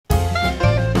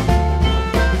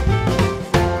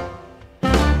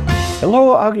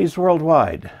Hello, Augies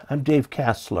Worldwide. I'm Dave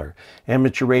Kassler,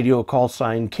 amateur radio call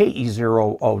sign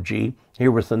KE0OG,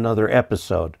 here with another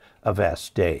episode of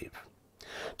Ask Dave.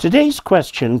 Today's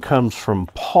question comes from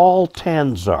Paul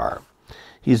Tanzar.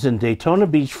 He's in Daytona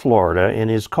Beach, Florida, and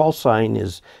his call sign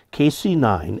is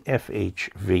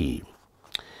KC9FHV.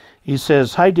 He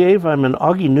says, "Hi Dave, I'm an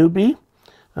Augie newbie.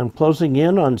 I'm closing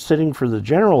in on sitting for the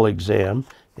general exam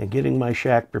and getting my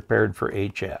shack prepared for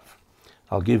HF.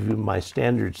 I'll give you my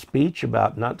standard speech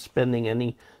about not spending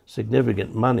any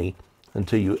significant money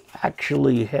until you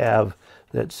actually have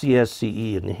that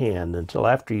CSCE in hand, until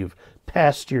after you've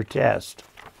passed your test,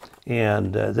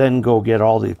 and then go get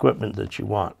all the equipment that you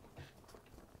want."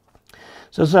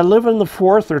 Says, "I live on the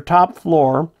 4th or top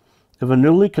floor of a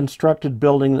newly constructed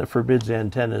building that forbids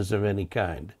antennas of any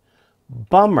kind.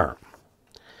 Bummer.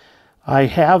 I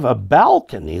have a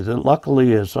balcony that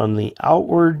luckily is on the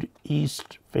outward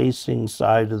east-facing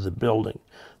side of the building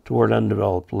toward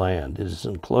undeveloped land. It is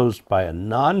enclosed by a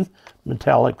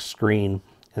non-metallic screen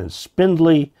and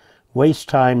spindly,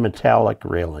 waist-high metallic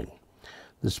railing.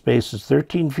 The space is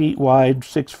 13 feet wide,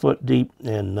 6 foot deep,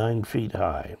 and 9 feet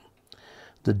high.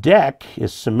 The deck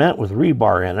is cement with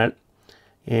rebar in it,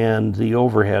 and the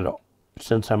overhead,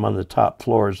 since I'm on the top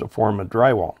floor, is a form of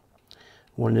drywall.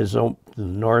 One is open to the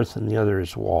north and the other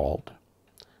is walled.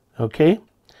 Okay,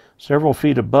 several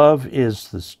feet above is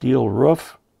the steel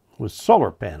roof with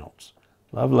solar panels.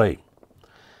 Lovely,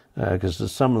 because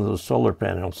some of those solar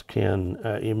panels can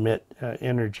emit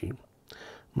energy.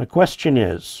 My question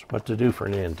is, what to do for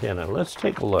an antenna? Let's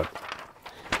take a look.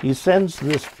 He sends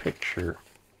this picture.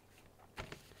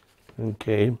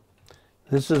 Okay,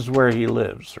 this is where he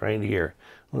lives, right here.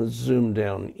 Let's zoom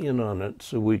down in on it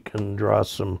so we can draw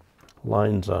some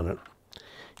lines on it.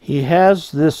 He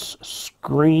has this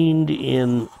screened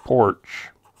in porch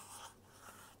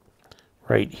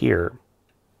right here,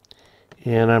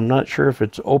 and I'm not sure if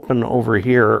it's open over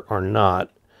here or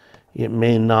not. It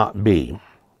may not be.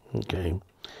 Okay,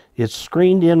 it's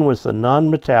screened in with a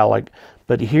non-metallic,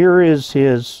 but here is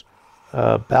his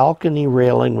balcony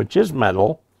railing, which is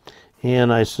metal,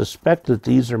 and I suspect that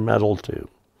these are metal too.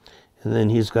 And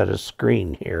then he's got a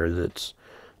screen here that's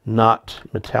not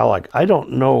metallic. I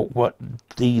don't know what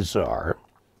these are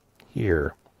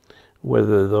here,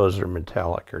 whether those are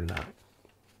metallic or not.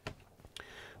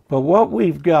 But what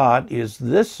we've got is,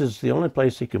 this is the only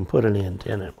place he can put an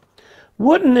antenna.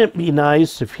 Wouldn't it be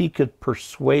nice if he could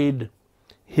persuade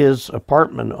his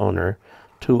apartment owner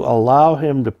to allow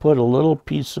him to put a little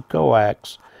piece of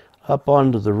coax up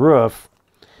onto the roof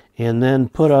and then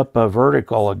put up a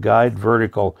vertical, a guide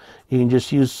vertical? You can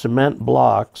just use cement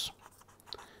blocks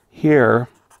here,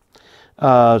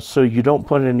 so you don't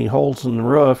put any holes in the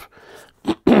roof,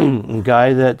 and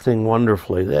guide that thing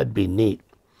wonderfully. That'd be neat.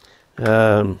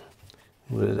 I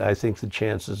think the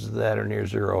chances of that are near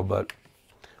zero, but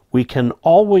we can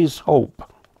always hope.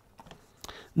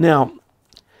 Now,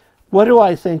 what do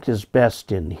I think is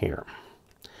best in here?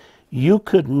 You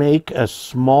could make a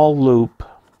small loop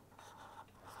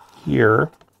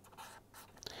here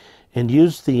and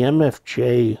use the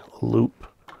MFJ loop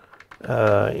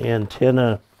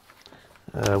antenna,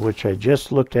 which I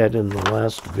just looked at in the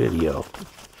last video,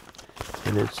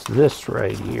 and it's this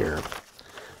right here,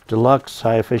 Deluxe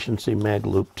High Efficiency Mag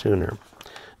Loop Tuner.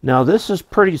 Now this is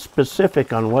pretty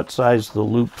specific on what size the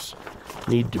loops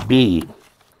need to be,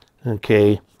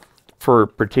 okay, for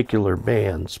particular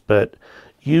bands, but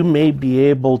you may be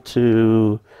able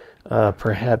to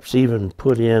perhaps even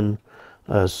put in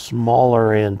a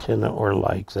smaller antenna or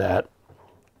like that,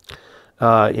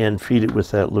 and feed it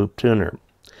with that loop tuner.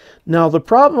 Now the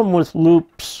problem with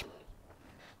loops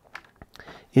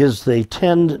is they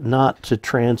tend not to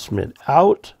transmit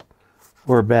out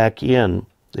or back in.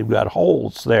 They've got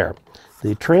holes there.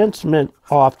 They transmit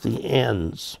off the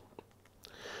ends.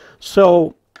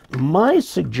 So my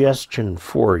suggestion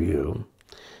for you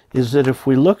is that if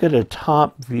we look at a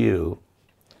top view,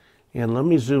 and let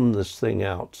me zoom this thing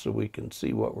out so we can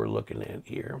see what we're looking at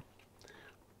here.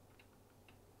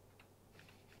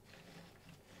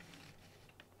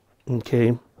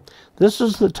 Okay, this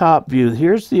is the top view.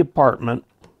 Here's the apartment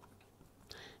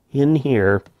in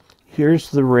here. Here's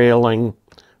the railing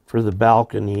for the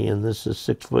balcony, and this is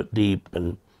 6 foot deep,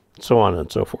 and so on and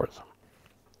so forth.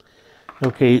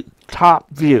 Okay, top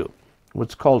view,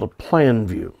 what's called a plan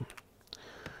view.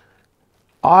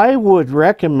 I would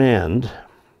recommend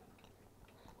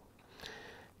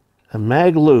a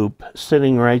mag loop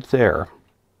sitting right there.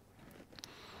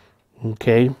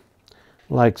 Okay,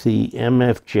 like the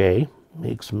MFJ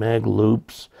makes mag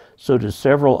loops, so do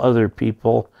several other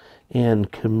people,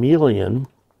 and Chameleon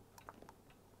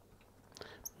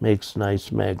makes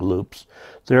nice mag loops.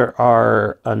 There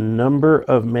are a number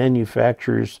of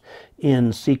manufacturers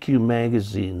in CQ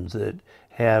magazines that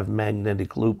have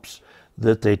magnetic loops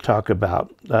that they talk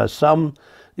about. Some,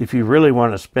 if you really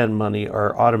want to spend money,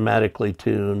 are automatically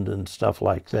tuned and stuff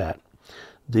like that.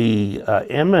 The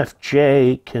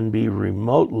MFJ can be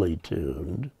remotely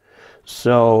tuned.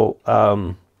 So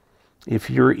if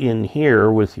you're in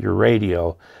here with your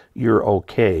radio, you're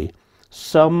okay.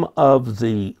 Some of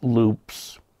the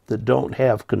loops that don't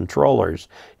have controllers,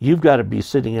 you've got to be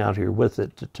sitting out here with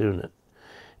it to tune it.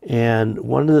 And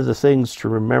one of the things to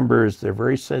remember is they're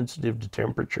very sensitive to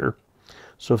temperature.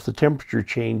 So if the temperature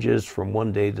changes from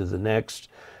one day to the next,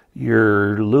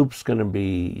 your loop's going to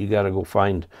be, you got to go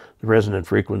find the resonant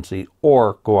frequency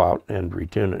or go out and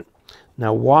retune it.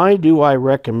 Now, why do I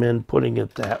recommend putting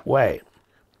it that way?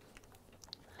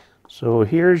 So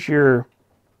here's your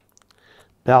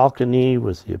balcony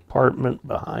with the apartment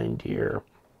behind here.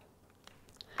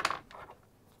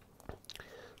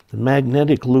 The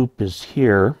magnetic loop is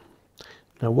here.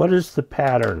 Now, what is the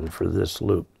pattern for this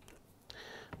loop?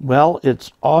 Well, it's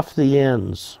off the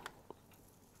ends.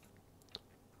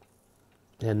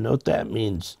 And note that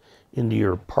means into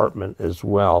your apartment as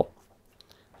well.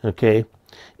 Okay?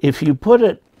 If you put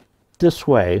it this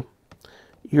way,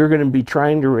 you're going to be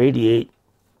trying to radiate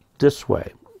this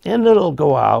way. And it'll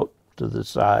go out to the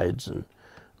sides and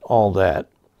all that.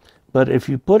 But if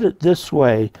you put it this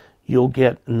way, you'll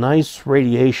get a nice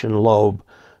radiation lobe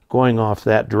going off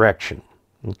that direction.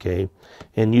 Okay?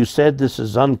 And you said this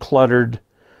is uncluttered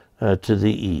to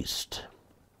the east.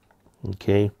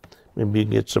 Okay? Maybe you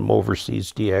can get some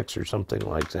overseas DX or something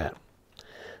like that.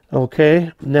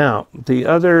 Okay, now the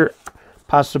other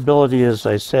possibility, as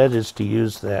I said, is to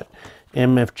use that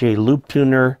MFJ loop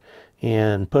tuner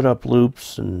and put up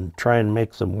loops and try and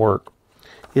make them work.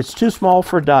 It's too small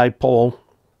for dipole,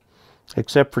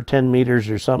 except for 10 meters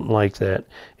or something like that.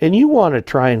 And you want to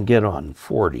try and get on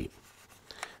 40.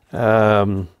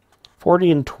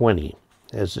 40 and 20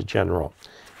 as a general.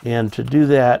 And to do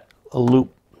that, a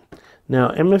loop.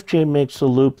 Now, MFJ makes a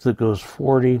loop that goes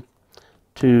 40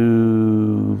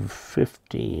 to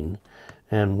 15,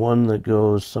 and one that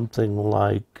goes something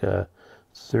like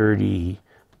 30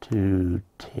 to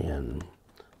 10.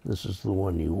 This is the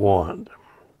one you want.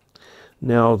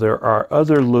 Now, there are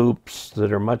other loops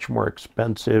that are much more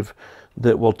expensive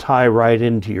that will tie right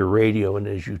into your radio, and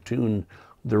as you tune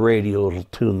the radio, it'll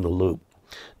tune the loop.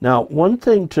 Now, one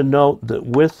thing to note that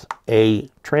with a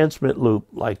transmit loop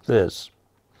like this,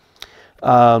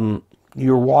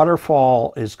 your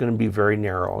waterfall is going to be very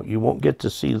narrow. You won't get to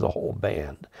see the whole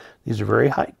band. These are very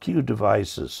high Q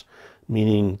devices,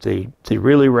 meaning they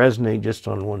really resonate just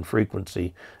on one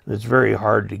frequency. And it's very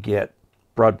hard to get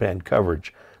broadband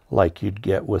coverage like you'd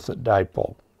get with a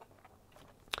dipole.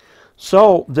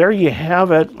 So there you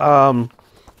have it.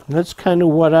 That's kind of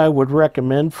what I would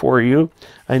recommend for you.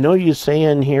 I know you say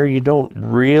in here you don't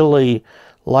really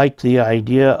like the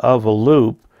idea of a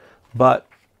loop, but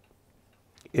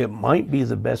it might be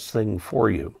the best thing for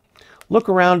you. Look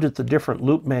around at the different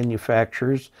loop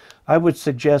manufacturers. I would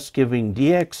suggest giving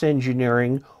DX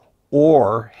Engineering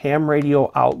or Ham Radio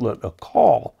Outlet a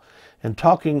call and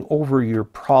talking over your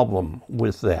problem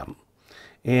with them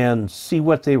and see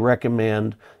what they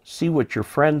recommend, see what your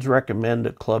friends recommend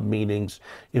at club meetings.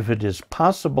 If it is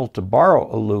possible to borrow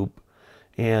a loop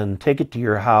and take it to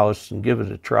your house and give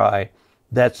it a try,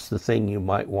 that's the thing you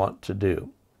might want to do.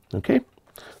 Okay?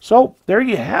 So there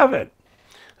you have it.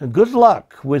 And good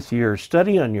luck with your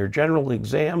study on your general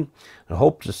exam. I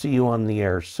hope to see you on the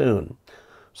air soon.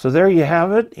 So there you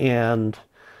have it. And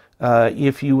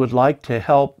if you would like to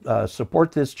help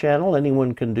support this channel,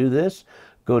 anyone can do this.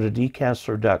 Go to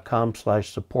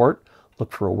dcastler.com/support.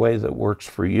 Look for a way that works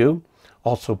for you.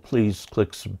 Also, please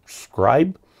click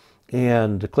subscribe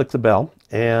and click the bell.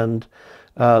 And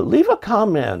leave a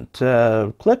comment.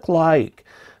 Click like.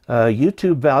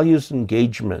 YouTube values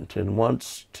engagement and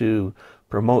wants to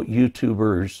promote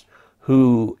YouTubers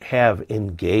who have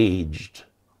engaged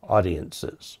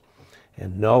audiences.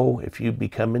 And no, if you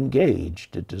become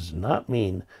engaged, it does not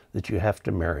mean that you have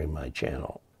to marry my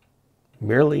channel.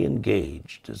 Merely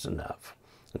engaged is enough.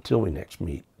 Until we next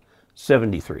meet,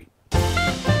 73.